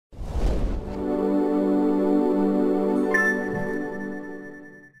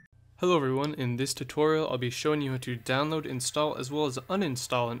Hello everyone, in this tutorial I'll be showing you how to download, install, as well as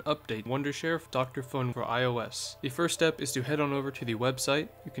uninstall and update Wondershare for Dr.Fone for iOS. The first step is to head on over to the website.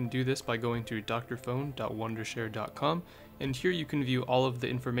 You can do this by going to drfone.wondershare.com, and here you can view all of the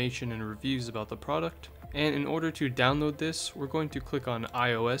information and reviews about the product. And in order to download this, we're going to click on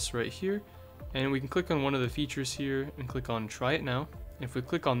iOS right here, and we can click on one of the features here and click on Try It Now. If we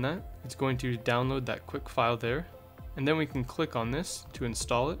click on that, it's going to download that quick file there, and then we can click on this to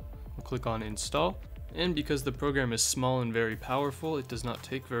install it. We'll click on Install, and because the program is small and very powerful, it does not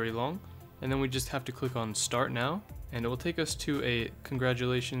take very long. And then we just have to click on Start Now, and it will take us to a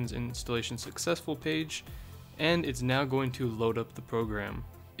congratulations installation successful page, and it's now going to load up the program.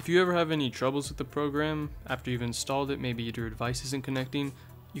 If you ever have any troubles with the program after you've installed it, maybe your device isn't connecting,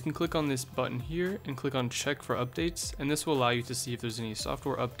 you can click on this button here and click on Check for Updates, and this will allow you to see if there's any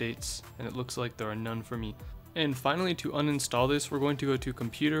software updates, and it looks like there are none for me. And finally, to uninstall this, we're going to go to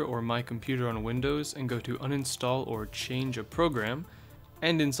Computer or My Computer on Windows and go to Uninstall or Change a Program.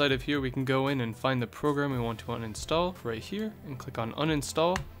 And inside of here, we can go in and find the program we want to uninstall right here and click on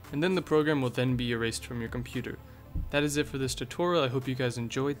Uninstall, and then the program will then be erased from your computer. That is it for this tutorial. I hope you guys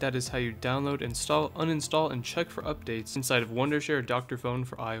enjoyed. That is how you download, install, uninstall, and check for updates inside of Wondershare Dr.Fone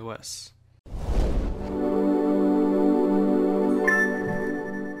for iOS.